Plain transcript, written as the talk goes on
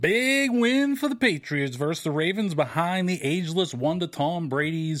Big win for the Patriots versus the Ravens behind the ageless wonder Tom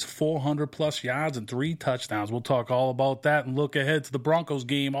Brady's 400-plus yards and 3 touchdowns. We'll talk all about that and look ahead to the Broncos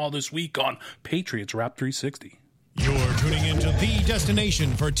game all this week on Patriots Wrap 360. You're tuning into the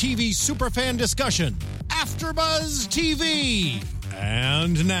destination for TV superfan discussion, AfterBuzz TV.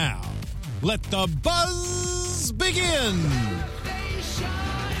 And now, let the buzz begin.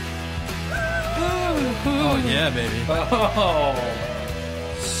 Oh, yeah, baby. Oh.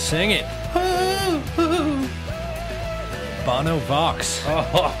 Sing it. Bono Vox.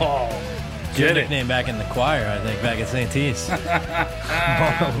 Oh. Good nickname back in the choir, I think, back at St. T's.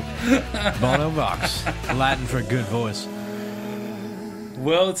 Bono Vox. Latin for good voice.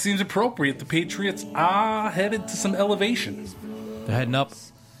 Well, it seems appropriate. The Patriots are headed to some elevation. They're heading up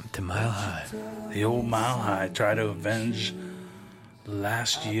to Mile High. The old Mile High try to avenge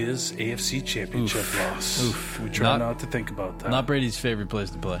last year's AFC Championship loss. Oof. We try not to think about that. Not Brady's favorite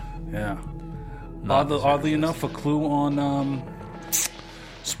place to play. Yeah. Oddly enough, a clue on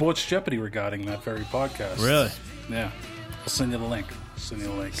Sports Jeopardy regarding that very podcast. Really? Yeah. I'll send you the link. Send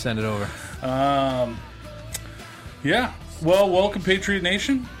it over. Yeah. Well, welcome, Patriot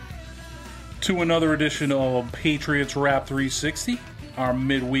Nation, to another edition of Patriots Wrap 360, our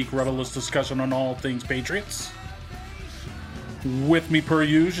midweek rudderless discussion on all things Patriots. With me, per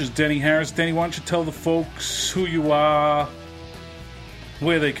usual, is Denny Harris. Denny, why don't you tell the folks who you are,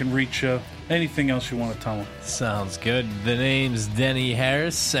 where they can reach you, anything else you want to tell them. Sounds good. The name's Denny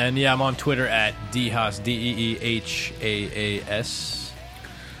Harris, and yeah, I'm on Twitter at Deehaas, Deehaas,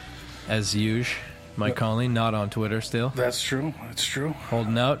 as usual. Mike Conley, not on Twitter still. That's true.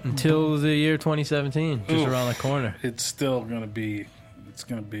 Holding out until the year 2017, just around the corner. It's still going to be...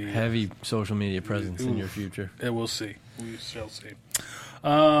 heavy social media presence in your future. We'll see. We shall see.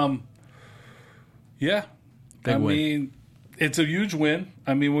 Yeah. Big win. Mean, it's a huge win.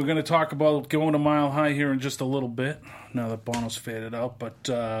 I mean, we're going to talk about going to Mile High here in just a little bit, now that Bono's faded out. But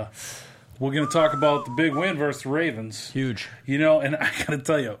we're going to talk about the big win versus the Ravens. Huge. You know, and I got to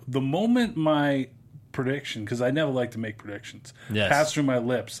tell you, the moment my prediction, because I never like to make predictions, passed through my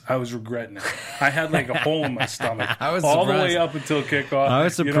lips, I was regretting it. I had like a hole in my stomach. I was all surprised. the way up until kickoff. I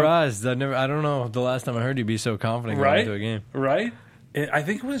was surprised. I don't know the last time I heard you be so confident going into a game. Right? I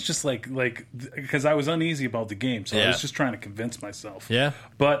think it was just like because I was uneasy about the game, so I was just trying to convince myself. Yeah.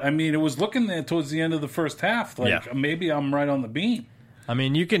 But I mean, it was looking there towards the end of the first half, like maybe I'm right on the beam. I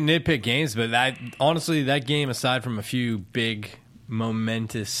mean, you can nitpick games, but honestly, that game, aside from a few big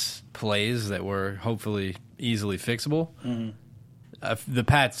momentous plays that were hopefully easily fixable, the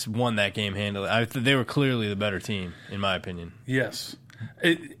Pats won that game handily. They were clearly the better team, in my opinion. Yes.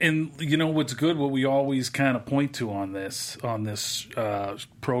 And you know what's good, what we always kind of point to on this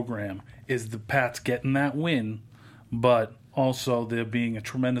program is the Pats getting that win, but also there being a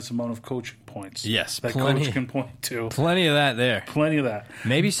tremendous amount of coaching points. Yes, that coach can point to. Plenty of that there. Plenty of that.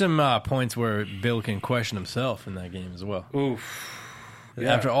 Maybe some points where Bill can question himself in that game as well. Oof.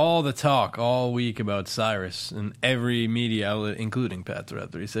 Yeah. After all the talk all week about Cyrus and every media outlet, including Pats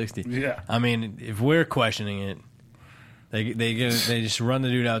Wrap 360. Yeah. I mean, if we're questioning it, they just run the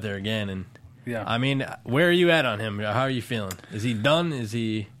dude out there again. And yeah. I mean, where are you at on him? How are you feeling? Is he done? Is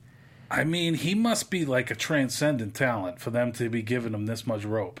he? I mean, he must be like a transcendent talent for them to be giving him this much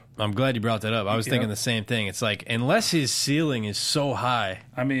rope. I'm glad you brought that up. I was thinking the same thing. It's like, unless his ceiling is so high.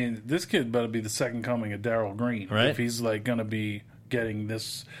 I mean, this kid better be the second coming of Darryl Green. Right. If he's like going to be getting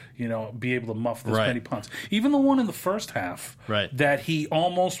this, be able to muff this many punts. Even the one in the first half that he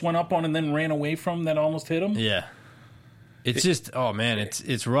almost went up on and then ran away from that almost hit him. Yeah. It's just, oh man,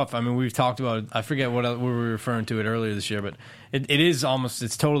 it's rough. I mean, we've talked about, I forget what we were referring to it earlier this year, but it is almost,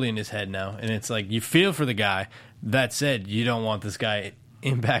 it's totally in his head now. And it's like, you feel for the guy. That said, you don't want this guy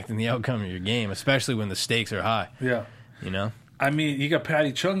impacting the outcome of your game, especially when the stakes are high. Yeah. I mean, you got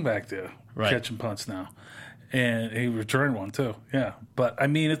Patty Chung back there catching punts now. And he returned one too. Yeah. But I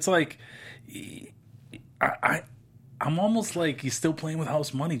mean, it's like, I'm almost like he's still playing with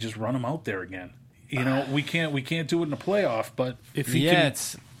house money. Just run him out there again. We can't do it in the playoff, but if he can...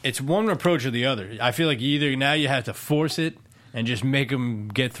 it's one approach or the other. I feel like either now you have to force it and just make him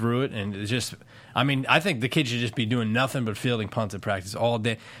get through it, and just, I mean, I think the kid should just be doing nothing but fielding punts at practice all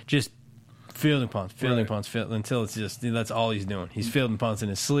day. Just fielding punts, until it's just, that's all he's doing. He's fielding punts in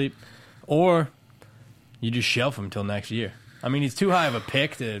his sleep, or you just shelf him until next year. I mean, he's too high of a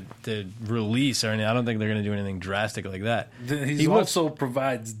pick to release or anything. I don't think they're going to do anything drastic like that. He also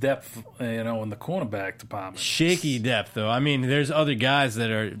provides depth, in the cornerback department. Shaky depth, though. I mean, there's other guys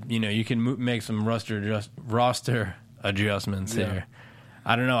that are, you can make some roster adjustments here.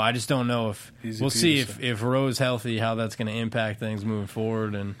 I don't know. I just don't know if Easy we'll for you see to say. if Rowe's healthy, how that's going to impact things moving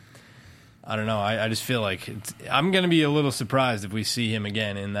forward. And I don't know. I just feel like I'm going to be a little surprised if we see him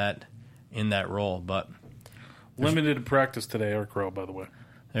again in that role. But Limited practice today, Eric Rowe, by the way.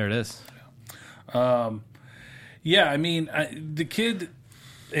 there it is. Yeah, I mean, the kid,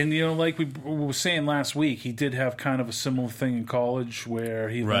 and like we were saying last week, he did have kind of a similar thing in college where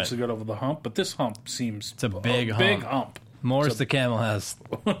he Right. eventually got over the hump. But this hump seems It's a big big hump. hump. Morris the Camel has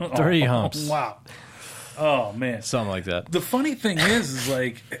 3 humps, Wow. Oh man. something like that. The funny thing is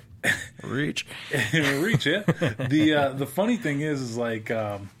like Reach. reach it. The funny thing is like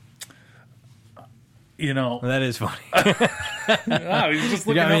That is funny. I was just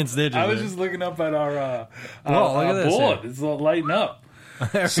looking got me in up. stitches I was there. just looking up at our Whoa, look at this board. here. It's lighting up.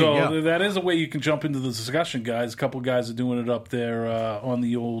 There So we go. that is a way you can jump into the discussion, guys. A couple guys are doing it up there on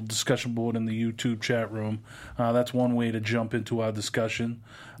the old discussion board in the YouTube chat room. That's one way to jump into our discussion,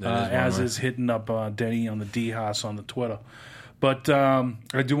 That is one as way. is hitting up Denny on the D-House on the Twitter. But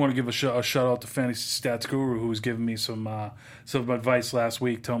I do want to give a shout out to Fantasy Stats Guru, who was giving me some advice last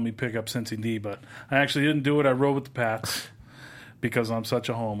week, telling me to pick up Cincy D. But I actually didn't do it. I rode with the Pats because I'm such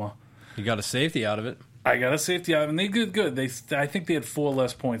a homer. You got a safety out of it. I got a safety out, and they did good. I think they had 4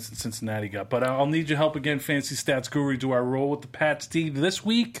 less points than Cincinnati got. But I'll need your help again, Fantasy Stats Guru. Do I roll with the Pats D this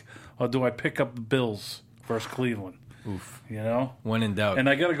week, or do I pick up the Bills versus Cleveland? Oof. When in doubt. And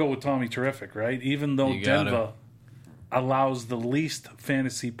I got to go with Tommy Terrific, right? Even though You gotta. Denver allows the least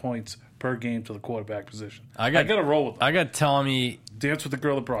fantasy points per game to the quarterback position. I got to roll with them. I got Tommy Dance with the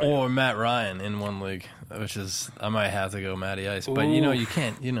girl that brought you. or Matt Ryan in one league, which is I might have to go Matty Ice. But you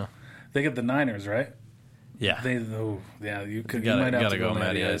can't. They get the Niners, right? Yeah. You could. You You might have gotta to go go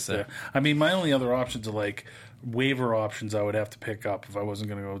Matty Matty Ice Ice there. I mean, my only other options are like waiver options. I would have to pick up if I wasn't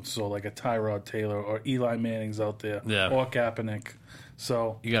going to go. So like a Tyrod Taylor or Eli Manning's out there, Yeah. or Kaepernick.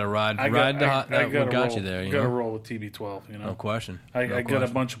 So You got to ride I the hot. I What gotta got roll, you there? Got to roll with TB12. No question. I No got a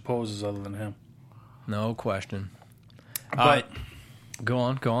question. bunch of poses other than him. No question. But All right. Go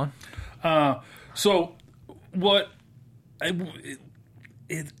on. so what?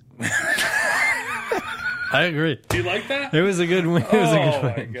 I agree. Do you like that? It was a good win. It was a good Oh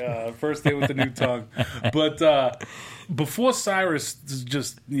my win. god! First day with the new tongue, but before Cyrus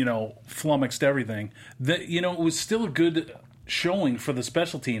just flummoxed everything, it was still a good showing for the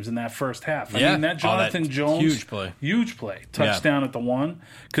special teams in that first half. I Yeah. mean that Jonathan Jones huge play, touchdown at the 1,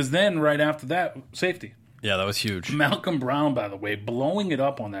 because then right after that safety. Yeah, that was huge. Malcolm Brown, by the way, blowing it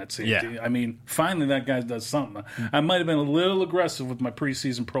up on that safety. Yeah. I mean, finally that guy does something. I might have been a little aggressive with my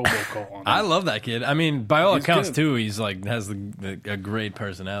preseason Pro Bowl call on him. I love that kid. I mean, by all He's accounts, good. too, he's has a great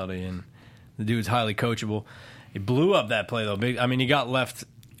personality, and the dude's highly coachable. He blew up that play though. He got left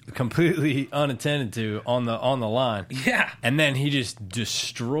completely unattended to on the line. Yeah. And then he just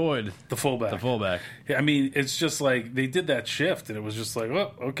destroyed The fullback. Yeah, I mean, it's just like they did that shift, and it was just like,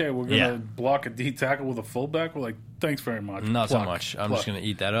 oh, okay, we're going to block a D tackle with a fullback. We're like, thanks very much. Not so Pluck, much. I'm pluck. just going to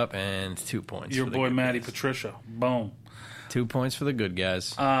eat that up, and 2 points. Your for the boy good Matty guys. Patricia. Boom. 2 points for the good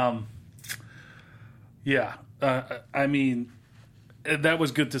guys. Yeah. I mean, that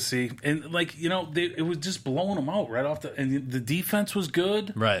was good to see. And, it was just blowing them out right off and the defense was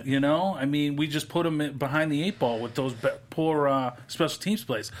good. Right. I mean, we just put them behind the 8 ball with those poor special teams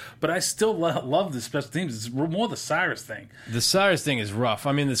plays. But I still love the special teams. It's more the Cyrus thing. The Cyrus thing is rough.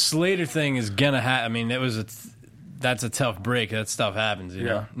 I mean, the Slater thing is going to happen. I mean, that's a tough break. That stuff happens, you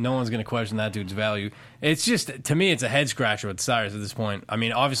know? No one's going to question that dude's value. It's just, to me, it's a head-scratcher with Cyrus at this point. I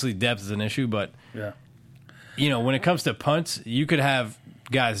mean, obviously depth is an issue, but... Yeah. When it comes to punts, you could have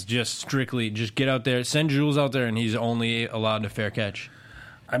guys just get out there, send Jules out there, and he's only allowed to fair catch.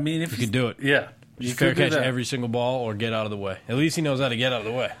 I mean, if You could do it. Yeah. Just fair catch every single ball or get out of the way. At least he knows how to get out of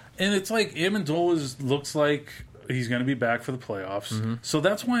the way. And it's like Amendola looks like he's going to be back for the playoffs. Mm-hmm. So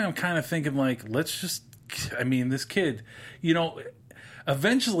that's why I'm kind of thinking, this kid,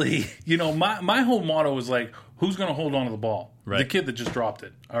 eventually, my whole motto is like, who's going to hold on to the ball? Right. The kid that just dropped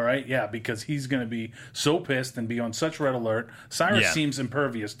it. All right? Yeah, because he's going to be so pissed and be on such red alert. Cyrus seems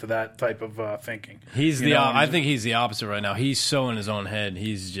impervious to that type of thinking. I think he's the opposite right now. He's so in his own head.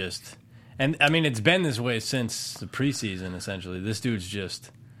 He's just... And, I mean, it's been this way since the preseason, essentially. This dude's just...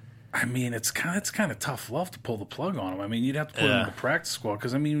 I mean, it's kind of tough love to pull the plug on him. I mean, you'd have to put him in the practice squad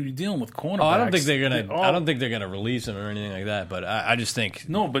because you're dealing with cornerbacks. Oh, I don't think they're gonna release him or anything like that. But I just think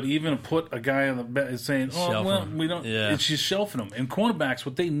no. But even put a guy on the bench saying, we don't. Yeah. It's just shelving them. And cornerbacks,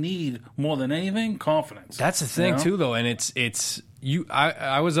 what they need more than anything, confidence. that's the thing too, though. And it's you.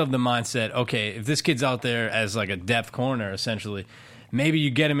 I was of the mindset, okay, if this kid's out there as like a depth corner, essentially, maybe you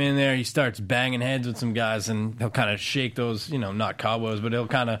get him in there, he starts banging heads with some guys, and he'll kind of shake those, not cobwebs, but he'll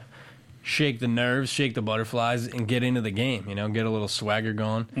kind of shake the nerves, shake the butterflies, and get into the game, get a little swagger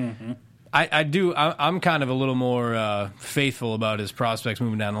going. Mm-hmm. I'm kind of a little more faithful about his prospects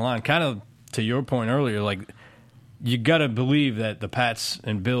moving down the line. Kind of to your point earlier, like, you got to believe that the Pats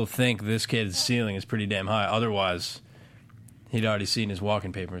and Bill think this kid's ceiling is pretty damn high. Otherwise, he'd already seen his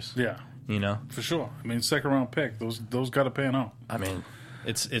walking papers. Yeah. For sure. I mean, second-round pick, those got to pan out. I mean,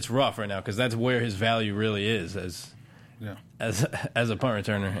 it's rough right now because that's where his value really is as a punt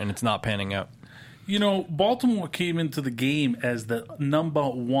returner, and it's not panning out. Baltimore came into the game as the number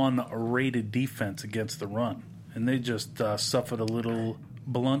 1 rated defense against the run, and they just suffered a little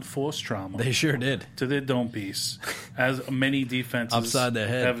blunt force trauma. They sure did. To their dome piece, as many defenses upside their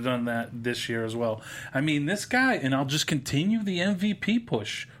head have done that this year as well. I mean, this guy, and I'll just continue the MVP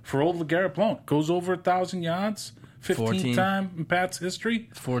push for old LeGarrette Blount, goes over 1,000 yards, 15th time in Pat's history.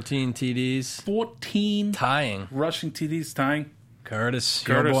 14 TDs. 14 tying. Rushing TDs tying. Curtis,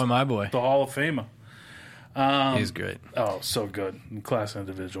 your boy, my boy. The Hall of Famer. He's great. Oh, so good. Class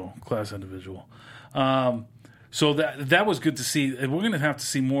individual. So that was good to see. We're going to have to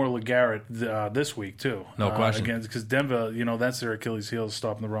see more LeGarrette this week, too. No question. Again, because Denver, that's their Achilles heel,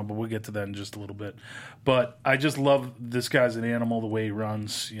 stopping the run, but we'll get to that in just a little bit. But I just love this guy's an animal, the way he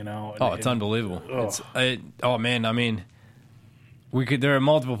runs, It's unbelievable. Man, I mean, there are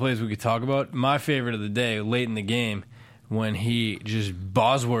multiple plays we could talk about. My favorite of the day, late in the game, when he just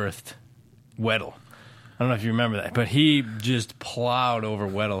Bosworthed Weddle. I don't know if you remember that, but he just plowed over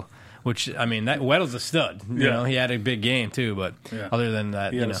Weddle. Which, I mean, that Weddle's a stud. You know, he had a big game, too, but other than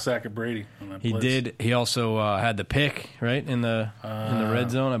that, he had a sack of Brady on that he place. did. He also had the pick, right, in the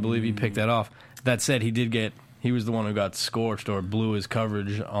red zone. I believe he picked that off. That said, he was the one who got scorched or blew his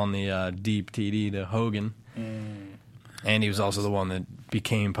coverage on the deep TD to Hogan. And he was also the one that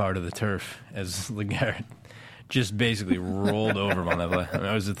became part of the turf as LeGarrette just basically rolled over him on that play. I mean,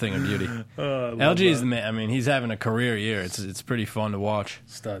 that was a thing of beauty. LG is the man. I mean, he's having a career year. It's pretty fun to watch.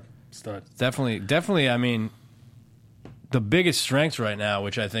 Stud. Definitely. I mean, the biggest strengths right now,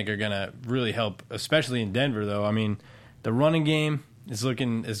 which I think are going to really help, especially in Denver, though. I mean, the running game is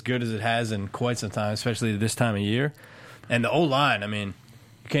looking as good as it has in quite some time, especially this time of year. And the O-line, I mean,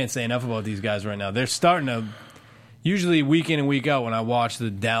 you can't say enough about these guys right now. They're starting to, usually week in and week out, when I watch the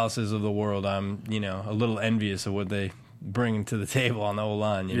Dallases of the world, I'm, a little envious of what they bring to the table on the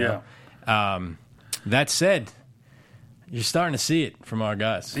O-line, That said, you're starting to see it from our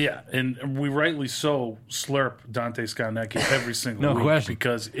guys. Yeah, and we rightly so slurp Dante Scarnecchia every single week. Question.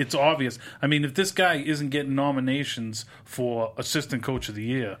 Because it's obvious. I mean, if this guy isn't getting nominations for Assistant Coach of the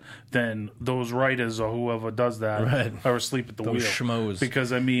Year, then those writers or whoever does that are asleep at the wheel. Those schmoes.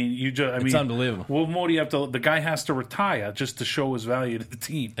 Because, it's unbelievable. What more do you have to... The guy has to retire just to show his value to the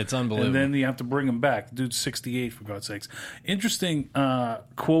team. It's unbelievable. And then you have to bring him back. Dude's 68, for God's sakes. Interesting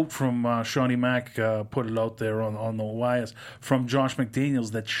quote from Shawnee Mack, put it out there on the wires, from Josh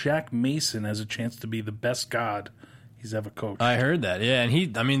McDaniels, that Shaq Mason has a chance to be the best guard he's ever coached. I heard that, yeah.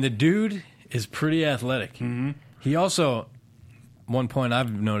 And the dude is pretty athletic. Mm-hmm. He also, one point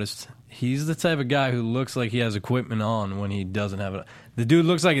I've noticed, he's the type of guy who looks like he has equipment on when he doesn't have it. The dude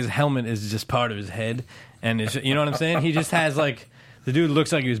looks like his helmet is just part of his head. And you know what I'm saying? He just has the dude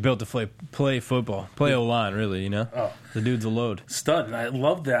looks like he was built to play football, play O-line, really, Oh. The dude's a load. Stud. And I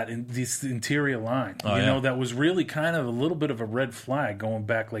love that in this interior line. That was really kind of a little bit of a red flag going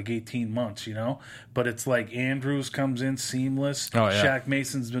back 18 months, But it's like Andrews comes in seamless. Oh, yeah. Shaq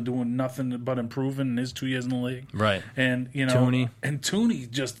Mason's been doing nothing but improving in his 2 years in the league. Right. And, Tooney. And Tooney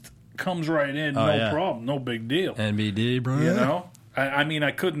just comes right in, problem, no big deal. NBD, bro. I mean,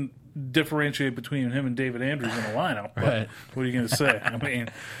 I couldn't differentiate between him and David Andrews in the lineup. But what are you going to say? I mean,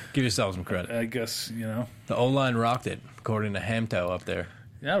 give yourself some credit. I guess, The O-line rocked it, according to Hamto up there.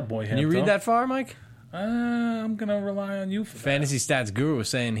 Yeah, boy, Hamto. Can you read that far, Mike? I'm going to rely on you for Fantasy Stats Guru was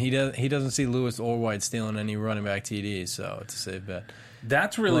saying he doesn't see Lewis or White stealing any running back TDs, so it's a safe bet.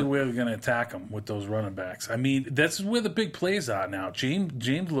 That's really where we're going to attack them with those running backs. I mean, that's where the big plays are now.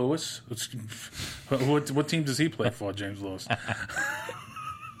 James Lewis. What team does he play for, James Lewis?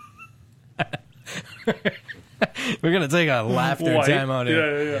 We're going to take a laughter timeout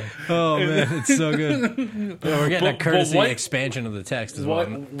here. Yeah. Oh, man, it's so good. We're getting a courtesy expansion of the text as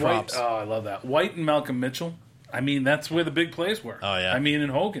well. Props. Oh, I love that. White and Malcolm Mitchell. I mean, that's where the big plays were. Oh, yeah. I mean, in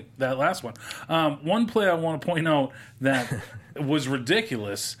Hogan, that last one. One play I want to point out that was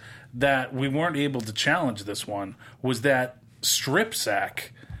ridiculous that we weren't able to challenge this one was that strip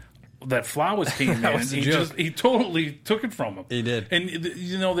sack that Flowers came in, and was a joke. he totally took it from him. He did. And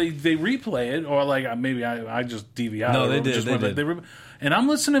they replay it, or like maybe I just DVR. No, they did. They did. And I'm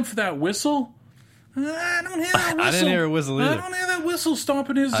listening for that whistle. I don't hear that whistle. I didn't hear a whistle either. I don't hear that whistle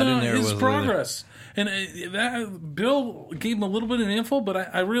stopping his progress. And that Bill gave him a little bit of info,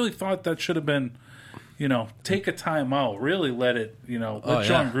 but I really thought that should have been, take a time out. Really let it, let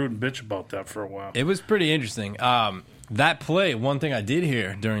John Gruden bitch about that for a while. It was pretty interesting. That play, one thing I did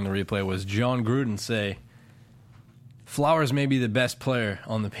hear during the replay was John Gruden say, Flowers may be the best player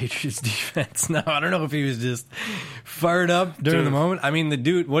on the Patriots defense. Now, I don't know if he was just fired up during the moment. I mean, the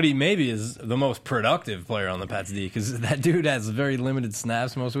dude, what he maybe is the most productive player on the Pats D, because that dude has very limited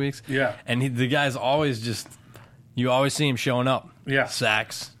snaps most weeks. Yeah. And the guy's always just, you always see him showing up. Yeah.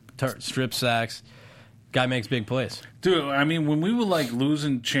 Sacks, strip sacks. Guy makes big plays. Dude, I mean, when we were like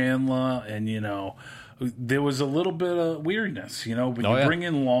losing Chandler and, there was a little bit of weariness, When you bring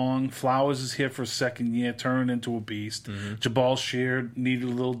in Long, Flowers is here for a second year, turned into a beast. Mm-hmm. Jabal Sheard needed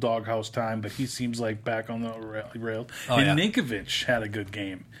a little doghouse time, but he seems like back on the rail. Ninkovich had a good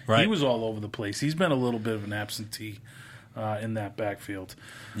game. Right. He was all over the place. He's been a little bit of an absentee in that backfield.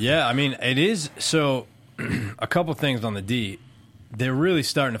 Yeah, I mean, it is. So, a couple things on the D. They're really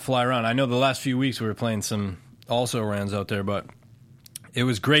starting to fly around. I know the last few weeks we were playing some also-rans out there, but it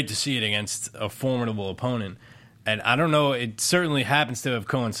was great to see it against a formidable opponent. And I don't know, it certainly happens to have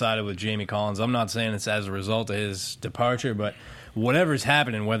coincided with Jamie Collins. I'm not saying it's as a result of his departure, but whatever's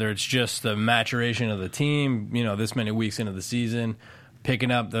happening, whether it's just the maturation of the team, this many weeks into the season,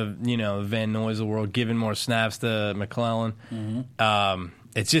 picking up the, Van Noy of the world, giving more snaps to McClellan. Mm-hmm.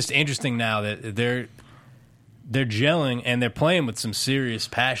 It's just interesting now that they're gelling and they're playing with some serious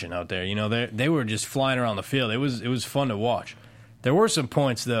passion out there. They were just flying around the field. It was fun to watch. There were some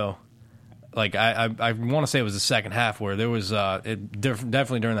points, though, like I want to say it was the second half where there was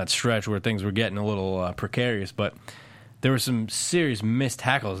definitely during that stretch where things were getting a little precarious, but there were some serious missed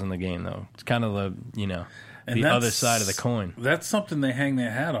tackles in the game, though. It's kind of the other side of the coin. That's something they hang their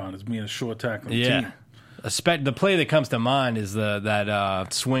hat on, is being a short tackling team. The play that comes to mind is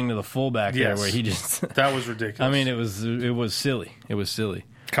that swing to the fullback there where he just that was ridiculous. I mean, it was silly. It was silly.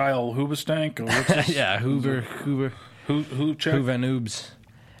 Kyle Hooverstank, Hoover. Who check? Hoover Noobs.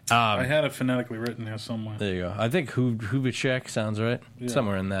 I had it phonetically written there somewhere. There you go. I think Hoovercheck sounds right. Yeah.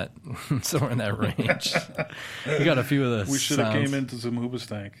 Somewhere in that range. You got a few of those. We should have came into some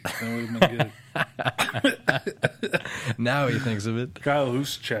Hooverstank. That would have been good. Now he thinks of it. Kyle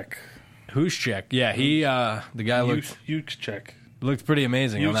Hoovercheck. Hoovercheck. Yeah, the guy looked pretty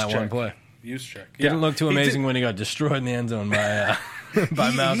amazing on that one play. Didn't look too amazing when he got destroyed in the end zone by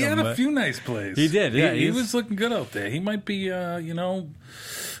Malcolm. He had a few nice plays. He did, yeah. He was looking good out there. He might be,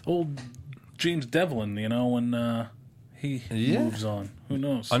 old James Devlin, when he moves on. Who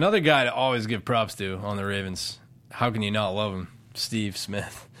knows? Another guy to always give props to on the Ravens. How can you not love him? Steve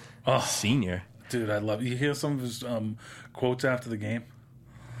Smith. Senior. Dude, I love it. You hear some of his quotes after the game?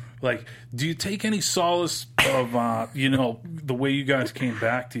 Like, do you take any solace of, the way you guys came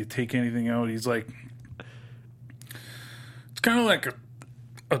back? Do you take anything out? He's like, it's kind of like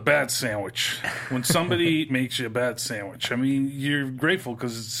a bad sandwich. When somebody makes you a bad sandwich, I mean, you're grateful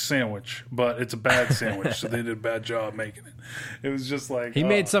because it's a sandwich, but it's a bad sandwich, so they did a bad job making it. It was just like... He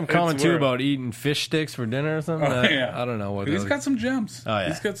made some comment, too, about eating fish sticks for dinner or something. I don't know what He's got some gems. Oh, yeah.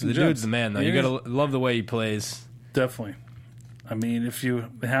 He's got some gems. Dude's the man, though. You got to love the way he plays. Definitely. I mean, if you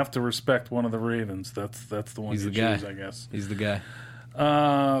have to respect one of the Ravens, that's the one you choose, I guess. He's the guy.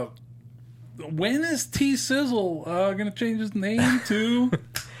 When is T-Sizzle going to change his name to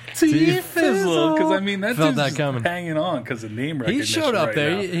T-Fizzle? Because, I mean, that dude's just hanging on because of name recognition. He showed up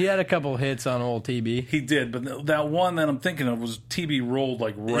there. He had a couple hits on old TB. He did, but that one that I'm thinking of was TB rolled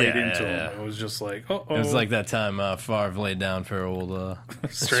like into him. It was just like, uh-oh. It was like that time Favre laid down for old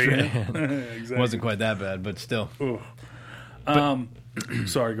Strahan. Exactly. Wasn't quite that bad, but still. Ooh.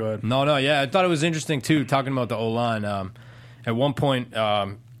 Sorry, go ahead. No, yeah. I thought it was interesting, too, talking about the O-line. At one point,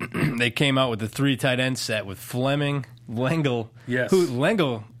 they came out with the 3 tight end set with Fleming, Lengel. Yes.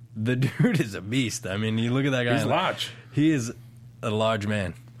 Lengel, the dude is a beast. I mean, you look at that guy. He's large. He is a large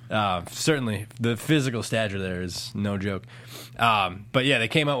man. Certainly, the physical stature there is no joke. But, yeah, they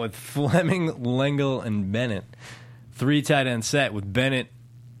came out with Fleming, Lengel, and Bennett. 3 tight end set with Bennett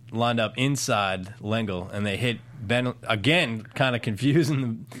lined up inside Lengel, and they hit Bennett again, kind of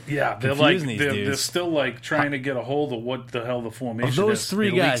confusing. They're still like trying to get a hold of what the hell the formation is. Of those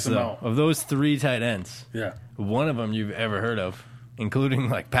 3 guys, though, of those 3 tight ends, one of them you've ever heard of, including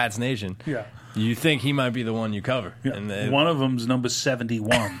like Pat's Nation. Yeah, you think he might be the one you cover. Yeah. And one of them's number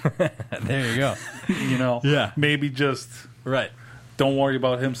 71. There you go. Maybe just right. don't worry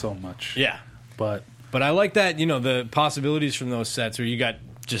about him so much. Yeah. But I like that, the possibilities from those sets where you got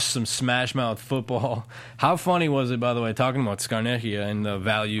just some smash mouth football. How funny was it, by the way, talking about Scarnecchia and the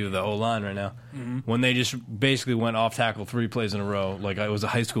value of the O-line right now, when they just basically went off tackle 3 plays in a row, like it was a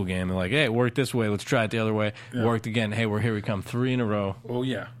high school game, and like, hey, it worked this way, let's try it the other way. Yeah. Worked again, hey, here we come, 3 in a row. Oh,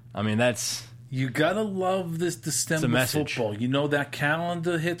 yeah. I mean, that's... You got to love this December football. You know that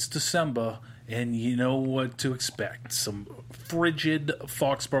calendar hits December, and you know what to expect. Some frigid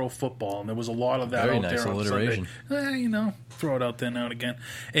Foxborough football, and there was a lot of that Very out nice there on alliteration. Sunday. Throw it out there now and again.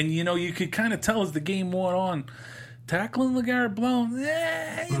 And, you could kind of tell as the game wore on, tackling LeGarrette Blount,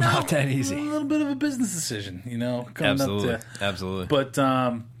 not that easy. A little bit of a business decision, coming Absolutely. up there. Absolutely. But,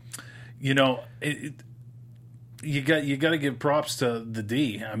 you got to give props to the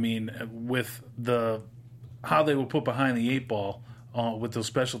D. I mean, with how they were put behind the 8 ball with those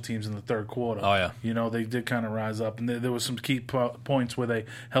special teams in the third quarter. Oh, yeah. They did kind of rise up, and there was some key points where they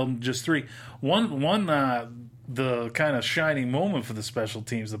held just 3. One the kind of shining moment for the special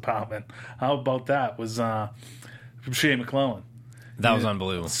teams department. How about that? Was from Shea McClellan. That was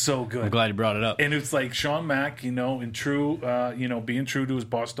unbelievable. So good. I'm glad you brought it up. And it's like Sean Mack, in true, being true to his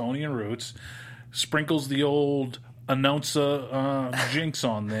Bostonian roots, sprinkles the old announcer jinx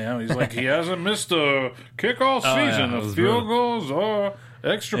on there. He's like, he hasn't missed a kickoff season. The field goals are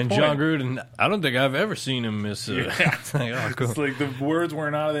extra and point. John Gruden, I don't think I've ever seen him miss a... It's like the words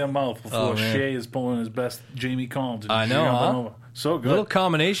weren't out of their mouth before Shea is pulling his best Jamie Collins. And I know, huh? over. So good. A little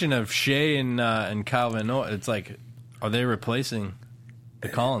combination of Shea and Calvin. It's like, are they replacing the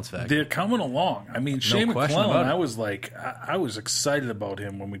Collins factor? They're coming along. I mean, Shea question McClellan, about I was excited about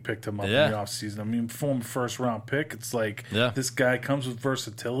him when we picked him up in the offseason. I mean, former first-round pick. It's like this guy comes with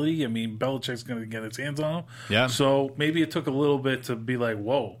versatility. I mean, Belichick's going to get his hands on him. Yeah. So maybe it took a little bit to be like,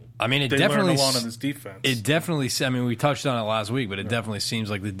 whoa. I mean, they learned a lot on this defense. It definitely, I mean, we touched on it last week, but it definitely seems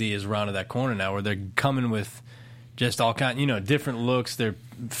like the D has rounded that corner now where they're coming with just all kind, different looks. They're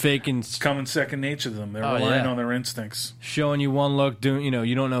faking. It's coming second nature to them. They're relying on their instincts. Showing you one look,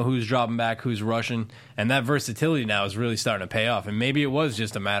 you don't know who's dropping back, who's rushing. And that versatility now is really starting to pay off. And maybe it was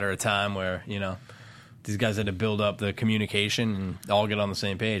just a matter of time where, these guys had to build up the communication and all get on the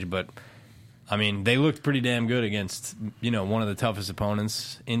same page. But, I mean, they looked pretty damn good against, one of the toughest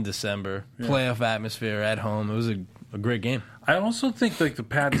opponents in December. Yeah. Playoff atmosphere at home. It was a great game. I also think, like, the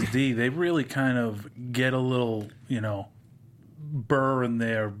Pats D, they really kind of get a little, burr in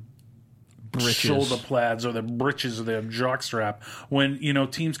their britches. Shoulder plaids or their breeches or their jockstrap when,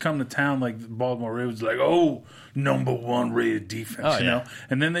 teams come to town like Baltimore Ravens, like, number 1 rated defense, you know?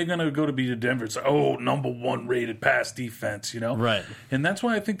 And then they're going to go to beat Denver. It's like, number 1 rated pass defense, Right. And that's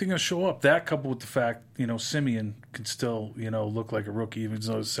why I think they're going to show up. That coupled with the fact, Simeon can still, look like a rookie even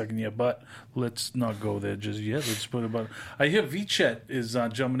though it's second year. But let's not go there just yet. Let's put it about. I hear Vichet is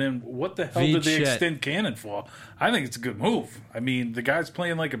jumping in. What the hell did they extend Cannon for? I think it's a good move. I mean, the guy's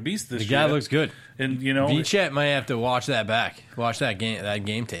playing like a beast this year. The guy looks good. And, Vichet might have to watch that back. Watch that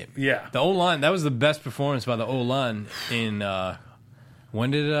game tape. Yeah. The O-line, that was the best performance by the O-line in, when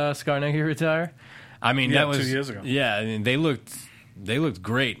did Scarnecchia retire? I mean, that was 2 years ago. Yeah, I mean, they looked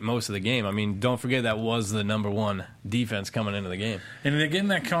great most of the game. I mean, don't forget that was the number 1 defense coming into the game. And they're getting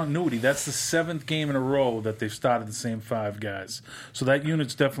that continuity. That's the 7th game in a row that they've started the same 5 guys. So that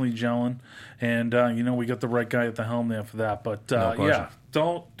unit's definitely gelling. And, we got the right guy at the helm there for that. But,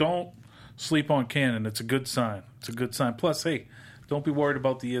 don't sleep on Cannon. It's a good sign. It's a good sign. Plus, hey, don't be worried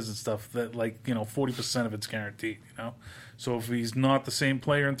about the years and stuff. That 40% of it's guaranteed, So if he's not the same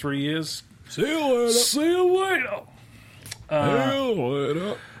player in 3 years, see you later.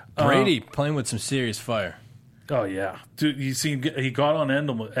 Brady playing with some serious fire. Oh, yeah. Dude, you seen he got on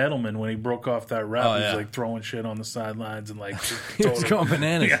Edelman when he broke off that route. Oh, he yeah. was throwing shit on the sidelines and he was going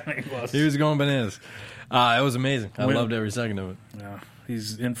bananas. Yeah, he was going bananas. It was amazing. I loved every second of it. Yeah,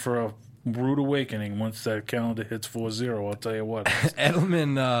 he's in for a rude awakening once that calendar hits 4-0. I'll tell you what.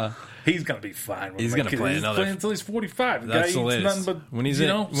 Edelman, he's gonna be fine. He's gonna play He's playing until he's 45. The That's guy the eats latest. nothing but When he's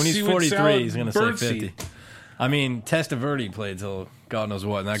 43, he's gonna say 50. Seed. I mean, Testaverde played till God knows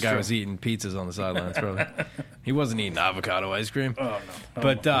what, and that guy was eating pizzas on the sidelines. Probably, he wasn't eating avocado ice cream. Oh no!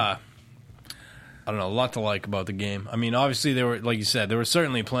 But I don't know, a lot to like about the game. I mean, obviously there were, like you said, there were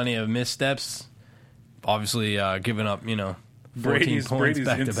certainly plenty of missteps. Obviously, giving up, 14 Brady's points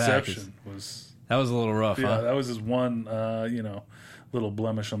back to back. That was a little rough, huh? That was his one, little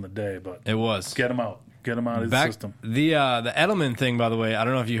blemish on the day. But it was. Get him out of his system. The Edelman thing, by the way, I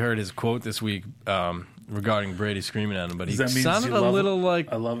don't know if you heard his quote this week regarding Brady screaming at him, but he sounded a little like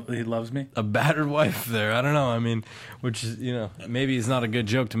he loves me. A battered wife there. I don't know. I mean, which is maybe it's not a good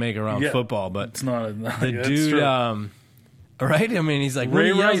joke to make around football, but it's not. The dude. Right? I mean, he's like,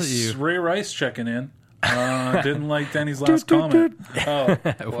 Ray when he yells at you. Ray Rice checking in. Didn't like Denny's last comment. Oh,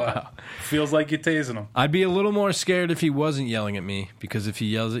 wow. Feels like you're tasing him. I'd be a little more scared if he wasn't yelling at me, because if he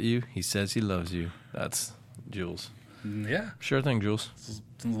yells at you, he says he loves you. That's Jules. Yeah. Sure thing, Jules.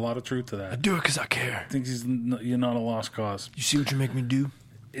 There's a lot of truth to I that. do it because I care. Thinks you're not a lost cause. You see what you make me do?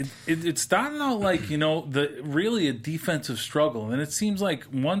 It started out like, really a defensive struggle. And it seems like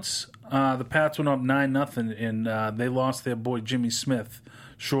once the Pats went up 9-0 and they lost their boy Jimmy Smith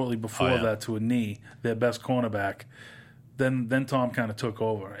shortly before that to a knee, their best cornerback, then Tom kind of took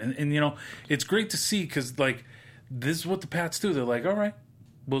over. And it's great to see because, like, this is what the Pats do. They're like, all right,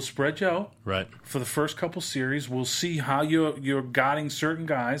 we'll spread you out. Right. For the first couple series, we'll see how you're guarding certain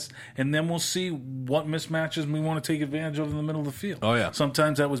guys, and then we'll see what mismatches we want to take advantage of in the middle of the field. Oh, yeah.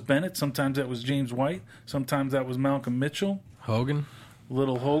 Sometimes that was Bennett. Sometimes that was James White. Sometimes that was Malcolm Mitchell. Hogan?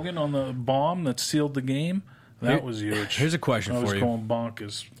 Little Hogan on the bomb that sealed the game. That was huge. Here's a question I was for you. going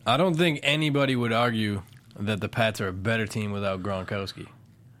bonkers. I don't think anybody would argue that the Pats are a better team without Gronkowski.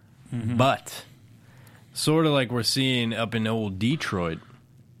 Mm-hmm. But, sort of like we're seeing up in old Detroit,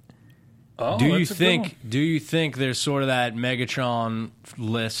 Oh, do that's a good one. you think there's sort of that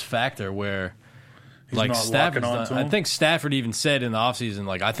Megatron-less factor where, like, not Stafford's locking onto I him? think Stafford even said in the offseason,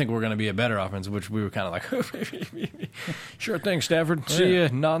 like, I think we're going to be a better offense, which we were kind of like, sure thing, Stafford. See ya,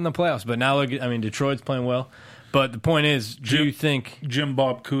 not in the playoffs. But now, look, I mean, Detroit's playing well. But the point is, do you think... Jim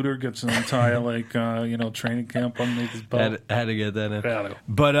Bob Cooter gets an entire, training camp underneath his belt? Had to get that in. Had to.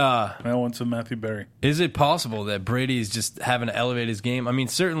 But I went to Matthew Berry. is it possible that Brady's just having to elevate his game? I mean,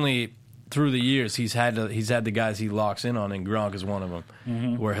 certainly... Through the years, he's had the guys he locks in on, and Gronk is one of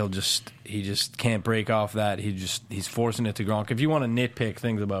them, where he just can't break off that. He's forcing it to Gronk. If you want to nitpick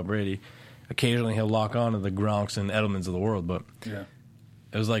things about Brady, occasionally he'll lock on to the Gronks and Edelmans of the world, but Yeah.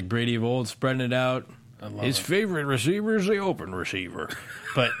 it was like Brady of old, spreading it out. His favorite receiver is the open receiver,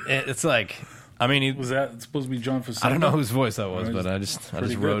 but it's like, I mean, Was that supposed to be John Facenda? I don't know whose voice that was, but I just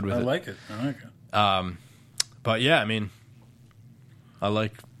Pretty rode good. with I it. like it. I like it. But yeah, I mean, I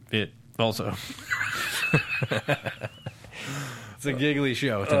like it also. It's a giggly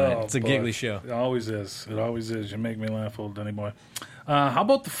show tonight. It's a boy. giggly show. It always is. It always is. You make me laugh, old Denny boy. How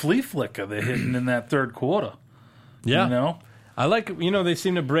about the flea flicker they're hitting in that third quarter? Yeah. I like, they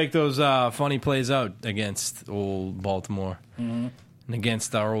seem to break those funny plays out against old Baltimore and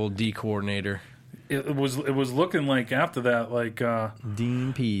against our old D coordinator. It was looking like after that, like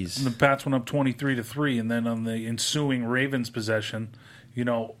Dean Pease. the Pats went up 23-3, and then on the ensuing Ravens possession,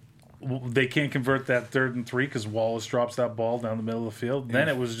 they can't convert that 3rd and 3 because Wallace drops that ball down the middle of the field. Then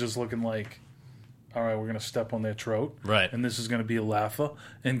it was just looking like, all right, we're going to step on their throat. Right. And this is going to be a laugher.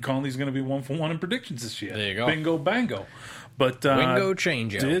 And Conley's going to be 1-for-1 in predictions this year. There you go. Bingo, bango. But Wingo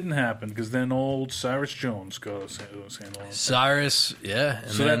change out. didn't happen because then old Cyrus Jones goes. Cyrus, yeah.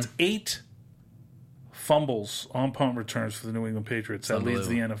 And So then, that's 8 fumbles on punt returns for the New England Patriots. That leads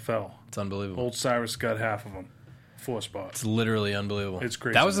the NFL. it's unbelievable. Old Cyrus got half of them. 4 spots. It's literally unbelievable. It's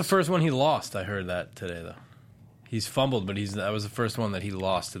crazy. That was the first one he lost. I heard that today, though. He's fumbled, but that was the first one that he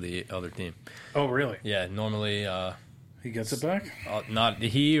lost to the other team. Oh, really? Yeah, normally He gets it back? not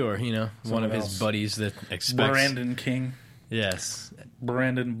he or one of his else. buddies that expects. Brandon King, Yes.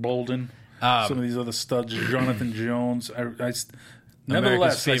 Brandon Bolden, some of these other studs, Jonathan Jones.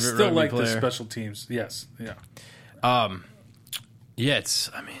 Nevertheless, I favorite still rugby like the player. special teams. Yes, yeah. Yeah, it's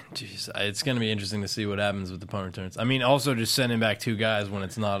going to be interesting to see what happens with the punt returns. I mean, also just sending back 2 guys when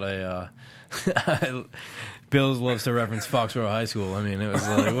it's not a. Bills loves to reference Foxborough High School. I mean, it was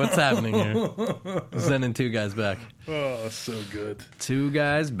like, what's happening here? Sending 2 guys back. Oh, so good. 2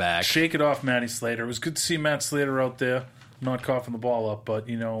 guys back. Shake it off, Matty Slater. It was good to see Matt Slater out there, not coughing the ball up, but,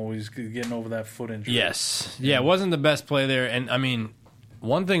 he's getting over that foot injury. Yes. Yeah, it wasn't the best play there. And, I mean,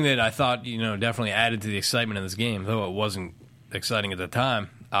 one thing that I thought, definitely added to the excitement of this game, though it wasn't exciting at the time,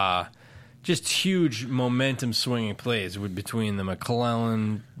 just huge momentum swinging plays between the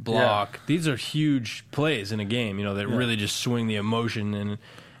McClellan block. Yeah. These are huge plays in a game, that really just swing the emotion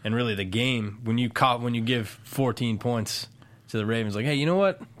and really the game. When you give 14 points to the Ravens, like, hey, you know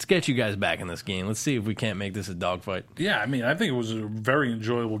what? Let's get you guys back in this game. Let's see if we can't make this a dogfight. Yeah, I mean, I think it was a very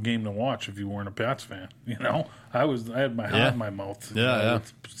enjoyable game to watch if you weren't a Pats fan. I had my heart in my mouth. Yeah.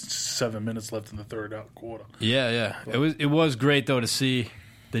 With 7 minutes left in the third quarter. Yeah. It was great though to see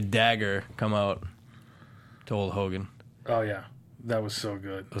the dagger come out to old Hogan. Oh yeah, that was so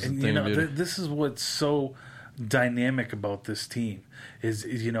good. was a And thing of beauty. this is what's so dynamic about this team is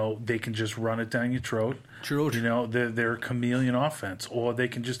they can just run it down your throat. True. They're a chameleon offense, or they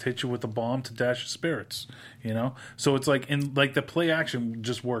can just hit you with a bomb to dash your spirits. So it's like the play action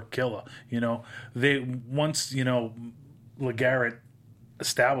just worked killer. They once LeGarrette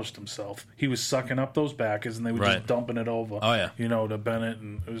established himself. He was sucking up those backers, and they were just dumping it over. Oh, yeah. To Bennett,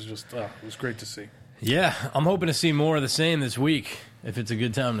 and it was just it was great to see. Yeah, I'm hoping to see more of the same this week. If it's a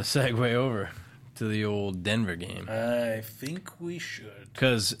good time to segue over to the old Denver game, I think we should.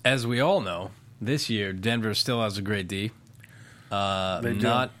 Because as we all know, this year Denver still has a great D.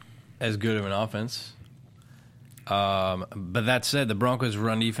 Not as good of an offense. But that said, the Broncos'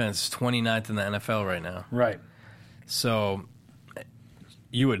 run defense is 29th in the NFL right now. Right. So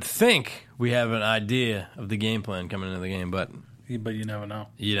you would think we have an idea of the game plan coming into the game, but you never know.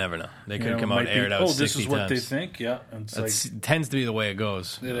 You never know. They could come out and air it out 60 times. This is what they think, yeah. It tends to be the way it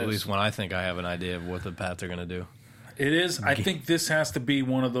goes, at least when I think I have an idea of what the Pats are going to do. It is. I think this has to be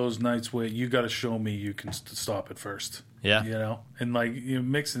one of those nights where you got to show me you can stop it first. Yeah. And you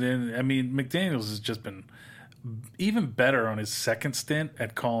mix it in. I mean, McDaniels has just been even better on his second stint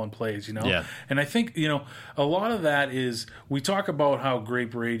at calling plays, Yeah. And I think, a lot of that is we talk about how great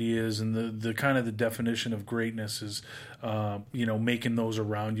Brady is and the kind of the definition of greatness is, making those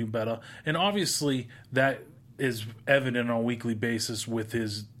around you better. And obviously that is evident on a weekly basis with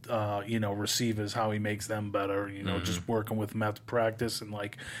his, receivers, how he makes them better, just working with them after practice and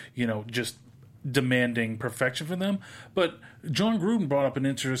just demanding perfection from them. But John Gruden brought up an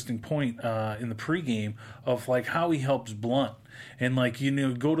interesting point in the pregame of how he helps Blunt. And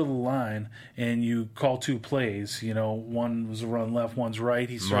go to the line and you call two plays. One was a run left, one's right.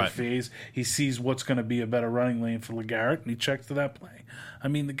 He surveys. He sees what's going to be a better running lane for LeGarrette, and he checks to that play. I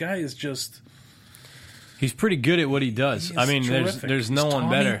mean, the guy is just. He's pretty good at what he does. I mean, there's no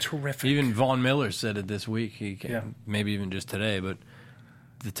one better. Terrific. Even Von Miller said it this week. Maybe even just today, but.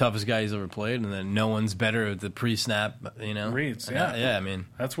 The toughest guy he's ever played, and then no one's better at the pre-snap, reads. Yeah, I mean,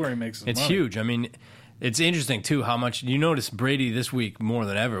 that's where he makes his money. It's huge. I mean, it's interesting too how much you notice Brady this week more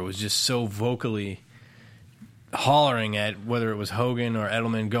than ever was just so vocally hollering at whether it was Hogan or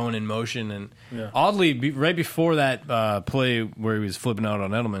Edelman going in motion, and oddly, right before that play where he was flipping out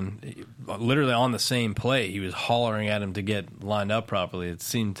on Edelman, literally on the same play, he was hollering at him to get lined up properly. It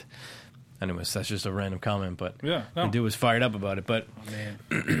seemed. Anyways, that's just a random comment, but the dude was fired up about it. But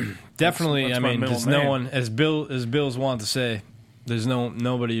definitely, there's no one, as Bills want to say, there's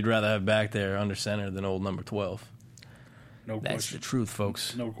nobody you'd rather have back there under center than old number 12. No question. That's the truth,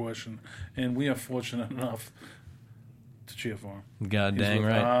 folks. No question. And we are fortunate enough to cheer for him. God dang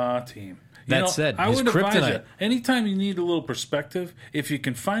right. Our team. That said, I his would advise kryptonite. you, anytime you need a little perspective, if you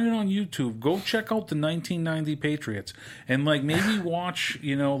can find it on YouTube, go check out the 1990 Patriots and maybe watch.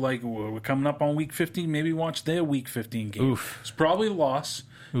 We're coming up on Week 15. Maybe watch their Week 15 game. Oof. It's probably a loss.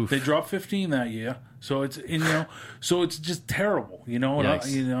 Oof. They dropped 15 that year, so it's so it's just terrible. Yeah,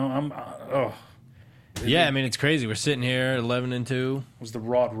 I mean it's crazy. We're sitting here 11-2. It was the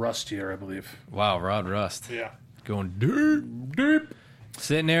Rod Rust year, I believe. Wow, Rod Rust. Yeah, going deep.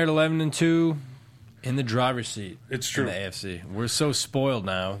 Sitting there at 11-2 in the driver's seat. It's true. In the AFC. We're so spoiled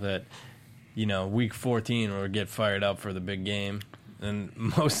now that, week 14 we'll get fired up for the big game. And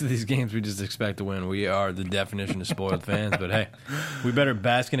most of these games we just expect to win. We are the definition of spoiled fans. But, hey, we better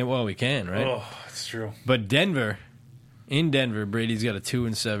bask in it while we can, right? Oh, it's true. But in Denver, Brady's got a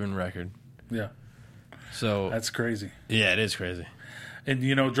 2-7 record. Yeah. So that's crazy. Yeah, it is crazy. And,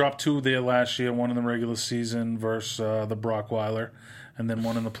 dropped 2 there last year, one in the regular season versus the Brockweiler, and then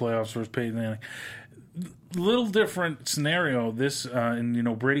one in the playoffs versus Peyton Manning. Little different scenario. This,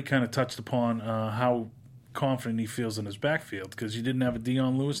 and Brady kind of touched upon how confident he feels in his backfield because you didn't have a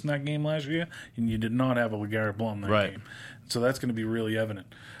Deion Lewis in that game last year, and you did not have a LeGarrette Blount in that game. So that's going to be really evident.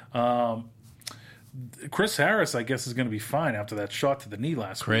 Chris Harris, I guess, is going to be fine after that shot to the knee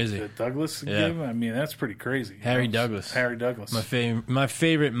last week that Douglas gave him. I mean, that's pretty crazy. Harry Douglas. My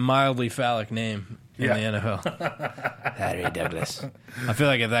favorite mildly phallic name in the NFL. Harry Douglas. I feel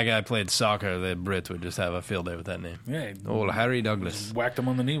like if that guy played soccer, the Brits would just have a field day with that name. Yeah. Old Harry Douglas. Whacked him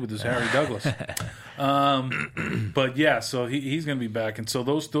on the knee with his Harry Douglas. But, yeah, so he's going to be back. And so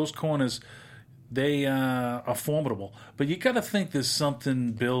those corners, they are formidable. But you got to think there's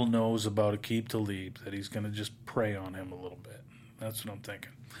something Bill knows about Aqib Talib that he's going to just prey on him a little bit. That's what I'm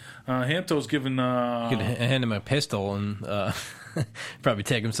thinking. Hanto's given... you could hand him a pistol and probably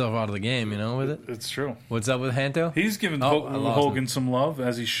take himself out of the game, with it. It's true. What's up with Hanto? He's given Hogan some love,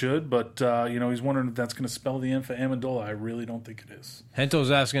 as he should, but he's wondering if that's going to spell the end for Amendola. I really don't think it is.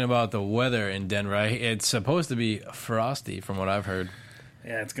 Hanto's asking about the weather in Denver. It's supposed to be frosty, from what I've heard.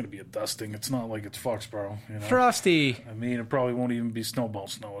 Yeah, it's going to be a dusting. It's not like it's Foxborough. Frosty. I mean, it probably won't even be snowball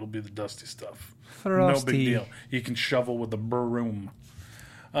snow. It'll be the dusty stuff. Frosty. No big deal. You can shovel with a broom.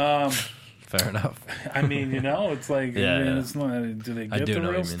 Fair enough. I mean, it's like, Yeah, I mean, yeah. it's not. Do they I get do the know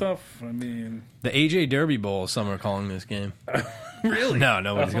what real you mean. stuff? I mean, The AJ Derby Bowl, some are calling this game. really? No,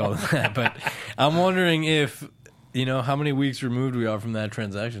 nobody's calling it that. But I'm wondering if, how many weeks removed we are from that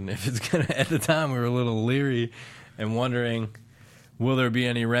transaction. If it's going to, at the time, we were a little leery and wondering, will there be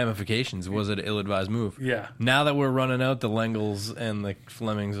any ramifications? Was it an ill-advised move? Yeah. Now that we're running out the Lengels and the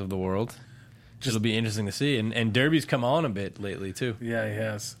Flemings of the world, it'll be interesting to see. And Derby's come on a bit lately, too. Yeah, he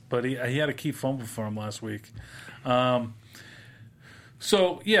has. But he had a key fumble for him last week.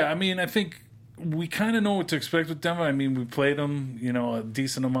 So, yeah, I mean, I think we kind of know what to expect with Denver. I mean, we played them, a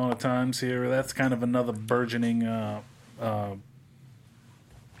decent amount of times here. That's kind of another burgeoning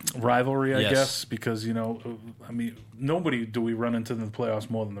rivalry, I Yes. guess, because, I mean, nobody do we run into in the playoffs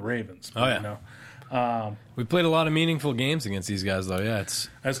more than the Ravens. But, Oh, yeah. We played a lot of meaningful games against these guys, though. Yeah, it's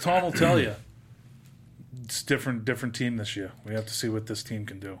as Tom will tell you, it's different team this year. We have to see what this team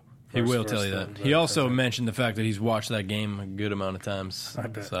can do. he will tell you that. He also mentioned the fact that he's watched that game a good amount of times. I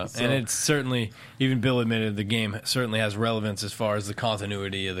bet. So, So- and it's certainly, even Bill admitted, the game certainly has relevance as far as the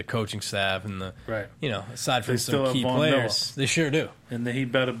continuity of the coaching staff and the, Right. aside from They still some have key Von players. They sure do. And then he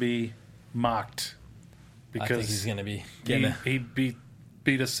better be mocked I think because he's going to be getting he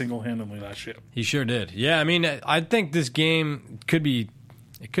beat us single-handedly last year. He sure did. Yeah, I mean, I think this game could be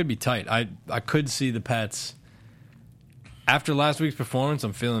tight. I could see the Pats. After last week's performance,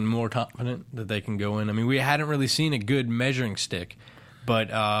 I'm feeling more confident that they can go in. I mean, we hadn't really seen a good measuring stick, but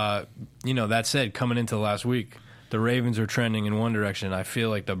that said, coming into last week, the Ravens are trending in one direction. I feel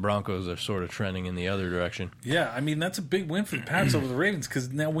like the Broncos are sort of trending in the other direction. Yeah, I mean, that's a big win for the Pats over the Ravens because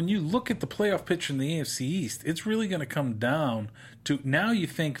now when you look at the playoff picture in the AFC East, it's really going to come down to now you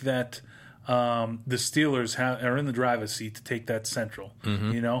think that the Steelers are in the driver's seat to take that Central,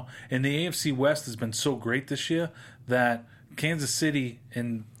 and the AFC West has been so great this year that Kansas City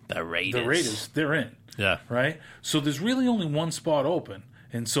and The Raiders, they're in. Yeah. Right? So there's really only one spot open.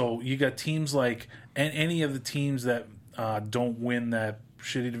 And so you got teams like any of the teams that don't win that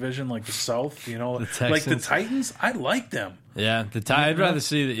shitty division, like the South, like the Titans. I like them. Yeah, I'd rather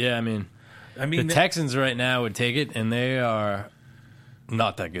see that. Yeah, I mean, the Texans right now would take it, and they are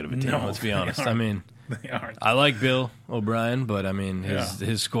not that good of a team. No, Let's be they honest. aren't. I mean, They aren't. I like Bill O'Brien, but I mean,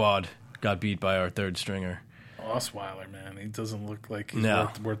 his squad got beat by our third stringer. Osweiler, man, he doesn't look like he's No.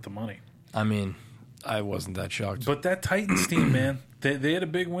 worth the money. I mean, I wasn't that shocked. But that Titans team, man, they had a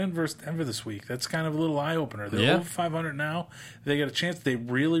big win versus Denver this week. That's kind of a little eye opener. They're over 500 now. They got a chance. They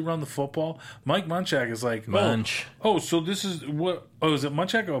really run the football. Mike Munchak is like, Munch. So this is what? Oh, is it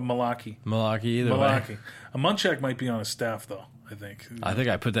Munchak or Malaki? Malaki, either way. Malaki. A Munchak might be on his staff though. I think. I think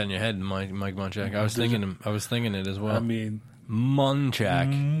I put that in your head, Mike Munchak. I was thinking it as well. I mean,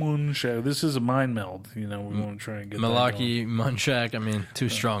 Munchak. Munchak. This is a mind meld. We want to try and get that Malaki, Munchak. I mean, two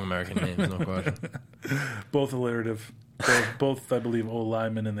strong American names, no question. going. Both alliterative. Both, I believe, old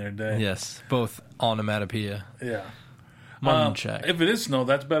linemen in their day. Yes, both onomatopoeia. Yeah. Munchak. If it is snow,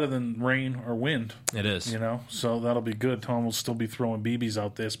 that's better than rain or wind. It is. So that'll be good. Tom will still be throwing BBs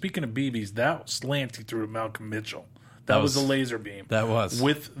out there. Speaking of BBs, that slant he threw to Malcolm Mitchell. That was a laser beam. That was.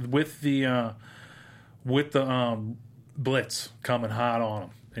 with the blitz coming hot on him,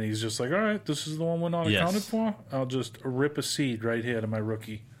 and he's just like, all right, this is the one we're not accounted for. I'll just rip a seed right here to my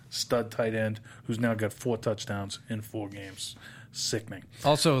rookie stud tight end, who's now got 4 touchdowns in 4 games. Sickening.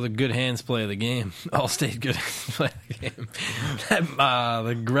 Also, the good hands play of the game. All-state good hands play of the game.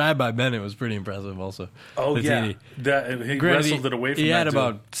 The grab by Bennett was pretty impressive also. Oh, The yeah. TD. He Granted, wrestled it away from He that had dude.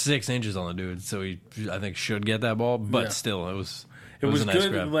 about 6 inches on the dude, so he, I think, should get that ball. But Yeah. still, it was It was a nice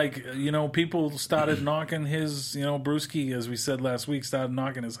good. grab. Like, people started knocking his, Brewski, as we said last week, started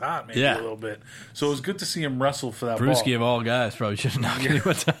knocking his heart maybe a little bit. So it was good to see him wrestle for that Brewski, of ball. all guys, probably should have knocked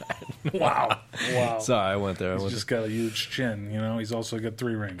anyone down. Wow. Sorry, I went there. He's just got a huge chin, He's also got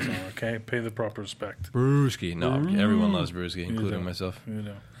 3 rings on, okay? Pay the proper respect. Brewski. No, everyone loves Brewski, including myself. You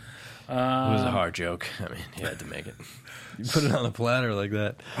know. It was a hard joke. I mean, you had to make it. You put it on a platter like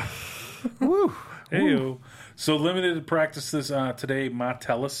that. Woo. Hey, so limited practice this today.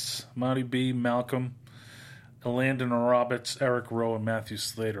 Martellus, Marty B, Malcolm, Landon Roberts, Eric Rowe, and Matthew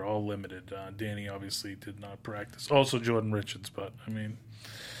Slater all limited. Danny obviously did not practice. Also Jordan Richards, but I mean,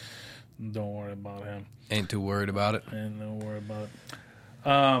 don't worry about him. Ain't too worried about it. And don't worry about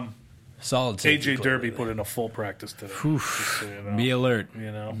it. Solid safety AJ play Derby today. put in a full practice today. Just so you know. Be alert.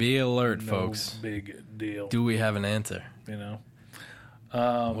 Be alert, No folks. big deal. Do we have an answer?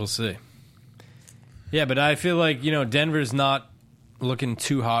 We'll see. Yeah, but I feel like, Denver's not looking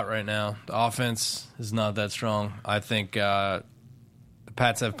too hot right now. The offense is not that strong. I think the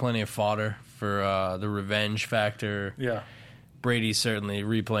Pats have plenty of fodder for the revenge factor. Yeah. Brady's certainly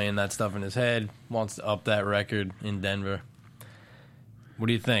replaying that stuff in his head, wants to up that record in Denver. What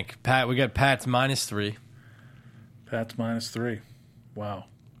do you think? Pat, we got Pat's -3. Pat's -3. Wow.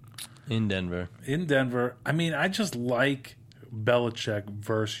 In Denver. In Denver. I mean, I just like Belichick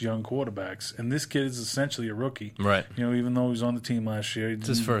versus young quarterbacks. And this kid is essentially a rookie. Right. You know, even though he was on the team last year. It's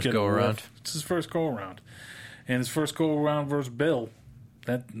his first go-around. It's his first go-around. And his first go-around versus Bill.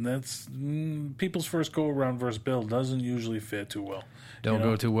 That's people's first go-around versus Bill doesn't usually fare too well. Don't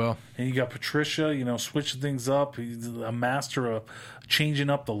go too well. And you got Patricia, switching things up. He's a master of changing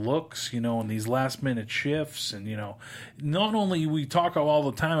up the looks, and these last-minute shifts. And, not only we talk all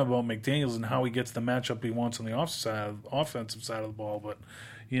the time about McDaniels and how he gets the matchup he wants on the offensive side of the ball, but,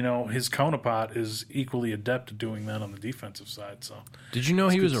 his counterpart is equally adept at doing that on the defensive side. So, did you know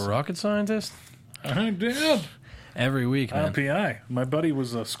he was a rocket scientist? I did. Every week, man. RPI. My buddy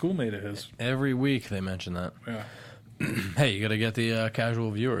was a schoolmate of his. Every week they mention that. Yeah. Hey, you got to get the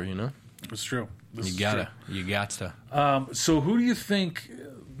casual viewer, It's true. You got to. So who do you think,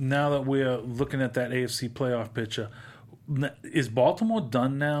 now that we're looking at that AFC playoff picture, is Baltimore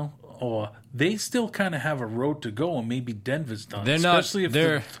done now? Or they still kind of have a road to go, and maybe Denver's done. They're especially not.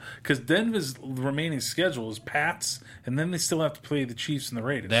 They're because Denver's remaining schedule is Pats, and then they still have to play the Chiefs and the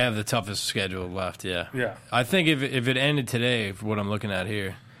Raiders. They have the toughest schedule left. Yeah. Yeah. I think if it ended today, for what I'm looking at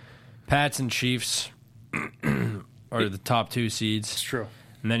here, Pats and Chiefs are the top 2 seeds. It's true.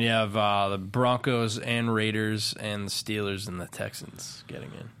 And then you have the Broncos and Raiders and the Steelers and the Texans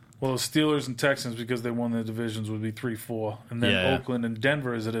getting in. Well, the Steelers and Texans, because they won their divisions, would be 3-4. And then Oakland and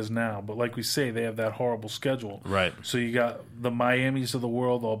Denver as it is now. But like we say, they have that horrible schedule. Right. So you got the Miamis of the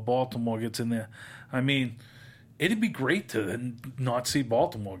world, or Baltimore gets in there. I mean, it'd be great to not see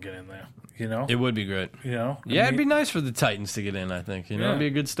Baltimore get in there, It would be great. It'd be nice for the Titans to get in, I think. It'd be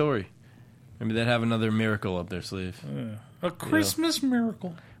a good story. Maybe they'd have another miracle up their sleeve. A Christmas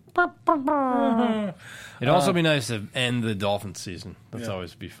miracle. It'd also be nice to end the Dolphins season. That's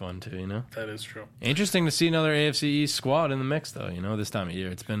always be fun too, That is true. Interesting to see another AFC East squad in the mix, though. This time of year,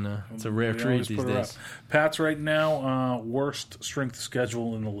 it's a rare treat these days. Pats right now worst strength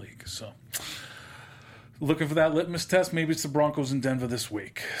schedule in the league. So looking for that litmus test. Maybe it's the Broncos in Denver this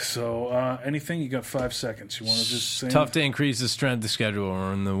week. So anything? You got 5 seconds. You want to just say tough to increase the strength of the schedule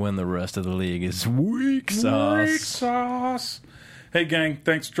when the rest of the league is weak sauce. Weak sauce. Hey, gang,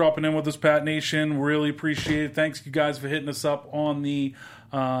 thanks for dropping in with us, Pat Nation. Really appreciate it. Thanks, you guys, for hitting us up on the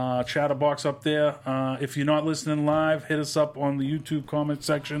chatter box up there. If you're not listening live, hit us up on the YouTube comment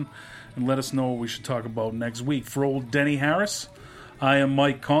section and let us know what we should talk about next week. For old Denny Harris, I am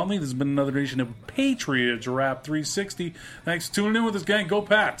Mike Conley. This has been another edition of Patriots Rap 360. Thanks for tuning in with us, gang. Go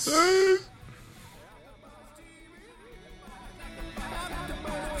Pats!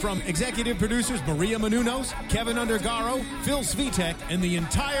 From executive producers Maria Menounos, Kevin Undergaro, Phil Svitek, and the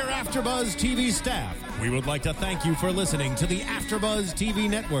entire AfterBuzz TV staff, we would like to thank you for listening to the AfterBuzz TV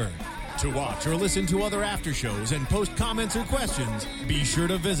network. To watch or listen to other after shows and post comments or questions, be sure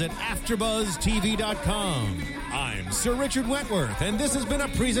to visit AfterBuzzTV.com. I'm Sir Richard Wentworth, and this has been a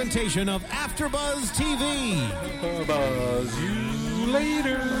presentation of AfterBuzz TV. Buzz you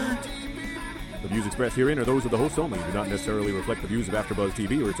later. The views expressed herein are those of the hosts only and do not necessarily reflect the views of AfterBuzz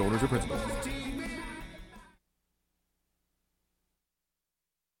TV or its owners or principals.